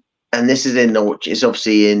at, and this is it's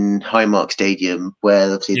obviously in Highmark Stadium,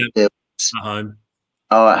 where obviously the Bills at home.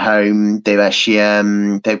 Are at home. They've actually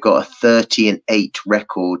they've got a 30-8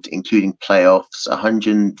 record, including playoffs,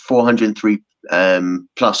 403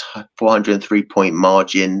 plus 403 point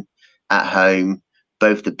margin at home,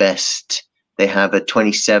 both the best. They have a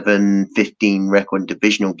 27-15 record in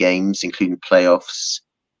divisional games, including playoffs,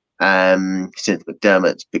 since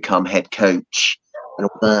McDermott's become head coach and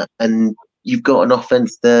all that. And you've got an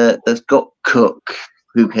offense that's got Cook,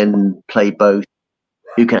 who can play both,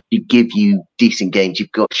 who can actually give you decent games.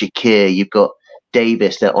 You've got Shakir, you've got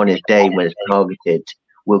Davis, that on his day when it's targeted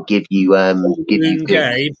will give you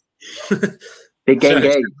Gabe. Big game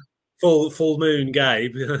Gabe. Full moon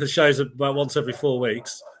Gabe. Shows about once every 4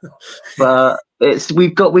 weeks. But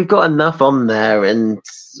we've got enough on there. And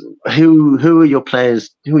who are your players?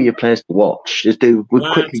 Who are your players to watch?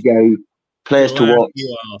 We'll quickly go players to watch.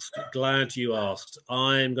 Glad you asked.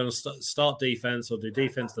 I'm going to start defense, or do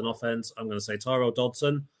defense then offense. I'm going to say Tyrell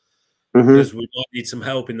Dodson, because we might need some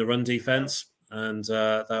help in the run defense, and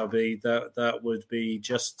that would be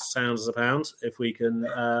just sounds as a pound if we can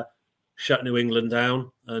shut New England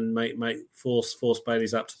down and force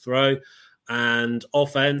Bailey's up to throw. And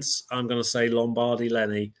offense, I'm going to say Lombardi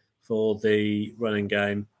Lenny for the running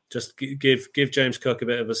game. Just give James Cook a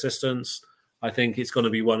bit of assistance. I think it's going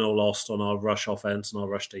to be 1 or lost on our rush offense and our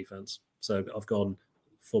rush defense. So I've gone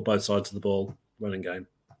for both sides of the ball running game.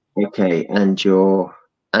 Okay, and your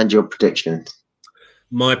prediction?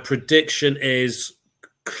 My prediction is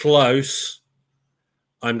close.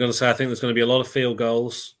 I'm going to say I think there's going to be a lot of field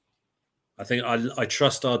goals. I think I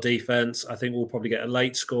trust our defense. I think we'll probably get a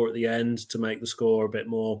late score at the end to make the score a bit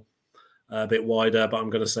wider. But I'm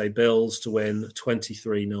going to say Bills to win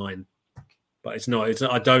 23-9. But it's not.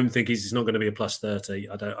 I don't think it's not going to be a plus 30.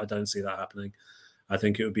 I don't see that happening. I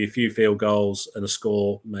think it would be a few field goals and a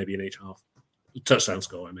score, maybe in each half. Touchdown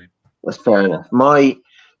score, I mean. That's fair enough. My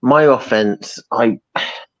offense, I'm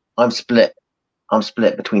split. I'm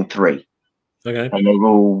split between 3. Okay. And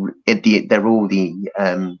they're all the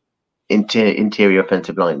interior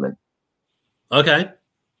offensive linemen. Okay.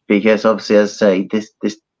 Because obviously, as I say,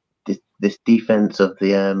 this defense of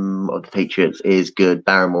the Patriots is good.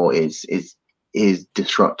 Barrymore is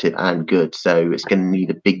disruptive and good, so it's going to need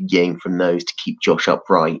a big game from those to keep Josh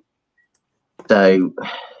upright. So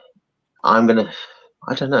I don't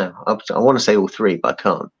know. I want to say all 3, but I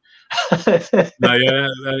can't. No,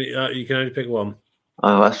 you can only pick one.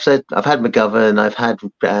 I've had McGovern, I've had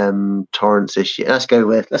Torrance this year. Let's go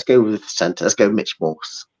with the centre. Let's go with Mitch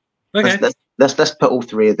Morse. Okay. Let's put all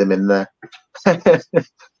 3 of them in there.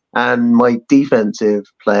 And my defensive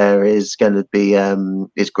player is going to be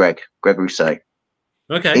Greg Rousseau.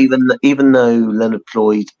 Okay. Even though Leonard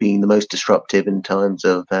Floyd's been the most disruptive in terms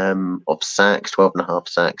of sacks, 12.5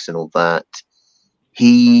 sacks and all that,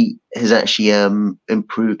 he has actually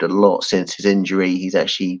improved a lot since his injury. He's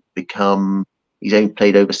actually he's only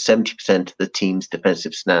played over 70% of the team's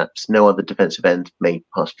defensive snaps. No other defensive end made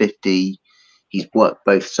past 50. He's worked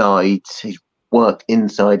both sides. He's worked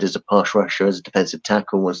inside as a pass rusher, as a defensive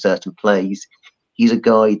tackle on certain plays. He's a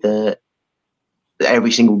guy that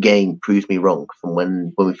every single game proves me wrong from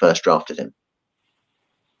when we first drafted him.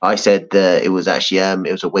 I said that it was actually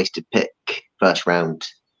it was a wasted pick, first round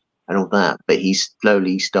and all that, but he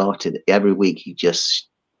slowly started. Every week he just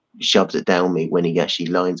shoves it down me when he actually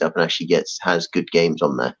lines up and actually has good games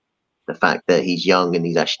on there. The fact that he's young and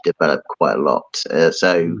he's actually developed quite a lot.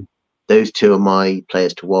 So those 2 are my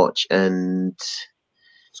players to watch. And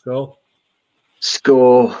score.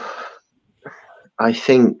 I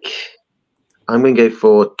think I'm going to go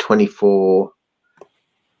for 24.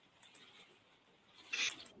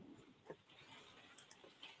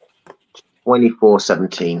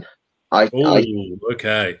 24-17.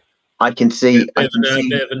 Okay. I can see a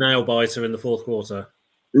bit of a nail biter in the fourth quarter.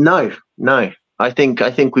 No. I think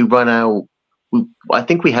we run out. I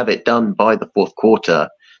think we have it done by the fourth quarter.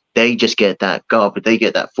 They just get that garbage. They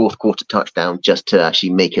get that fourth quarter touchdown just to actually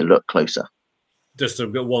make it look closer. Just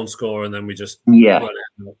to get one score, and then we just run it.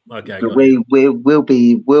 Okay. We'll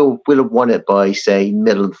have won it by, say,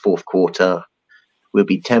 middle of the fourth quarter. We'll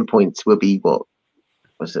be 10 points. We'll be what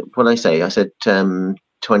was it? What did I say? I said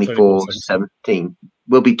 24-17.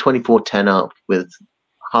 We'll be 24-10 up with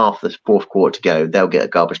half the fourth quarter to go, they'll get a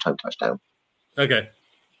garbage time touchdown. Okay.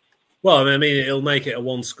 Well, I mean, it'll make it a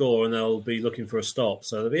one score, and they'll be looking for a stop.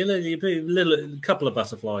 So there'll be a couple of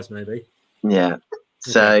butterflies, maybe. Yeah.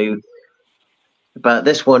 So, but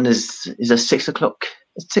this one is a 6 o'clock.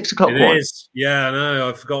 It's 6 o'clock. It is. Yeah, I know.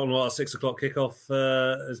 I've forgotten what a 6 o'clock kickoff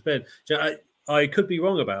has been. I could be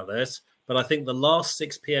wrong about this, but I think the last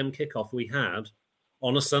 6 p.m. kickoff we had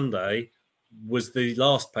on a Sunday was the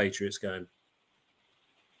last Patriots game.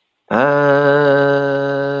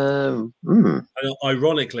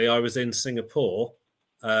 Ironically, I was in Singapore,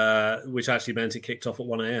 which actually meant it kicked off at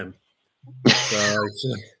 1 a.m.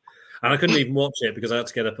 And I couldn't even watch it because I had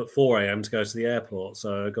to get up at 4 a.m. to go to the airport.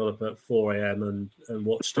 So I got up at 4 a.m. and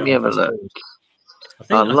watched it. Let me have a look.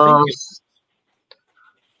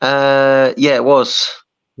 Yeah, it was.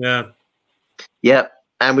 Yeah. Yep.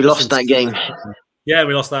 And we lost that game. Yeah,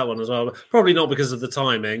 we lost that one as well. Probably not because of the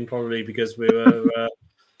timing. Probably because we were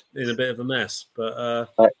in a bit of a mess. But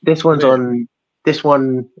this one's on. This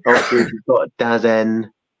one, obviously, you've got Dazen.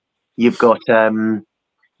 You've got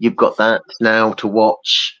that now to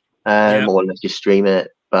watch. Or let's just stream it.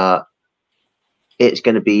 But it's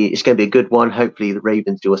going to be a good one. Hopefully, the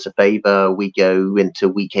Ravens do us a favor. We go into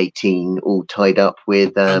Week 18 all tied up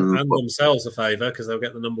with and themselves a favor because they'll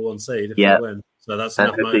get the number 1 seed if they win. So that's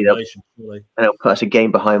enough motivation. And it'll put us a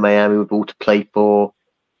game behind Miami with all to play for,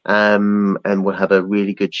 and we'll have a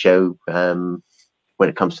really good show when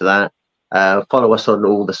it comes to that. Follow us on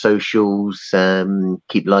all the socials.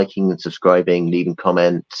 Keep liking and subscribing, leaving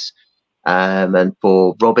comments. And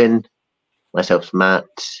for Robin, myself, Matt,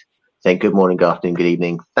 saying good morning, good afternoon, good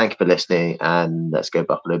evening. Thank you for listening, and let's go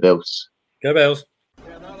Buffalo Bills. Go Bills.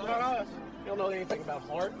 Yeah, not us. You don't know anything about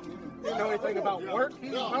heart. You don't know anything about work.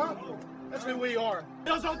 Huh? That's who we are.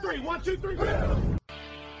 Bills on 3. 1, 2, 3.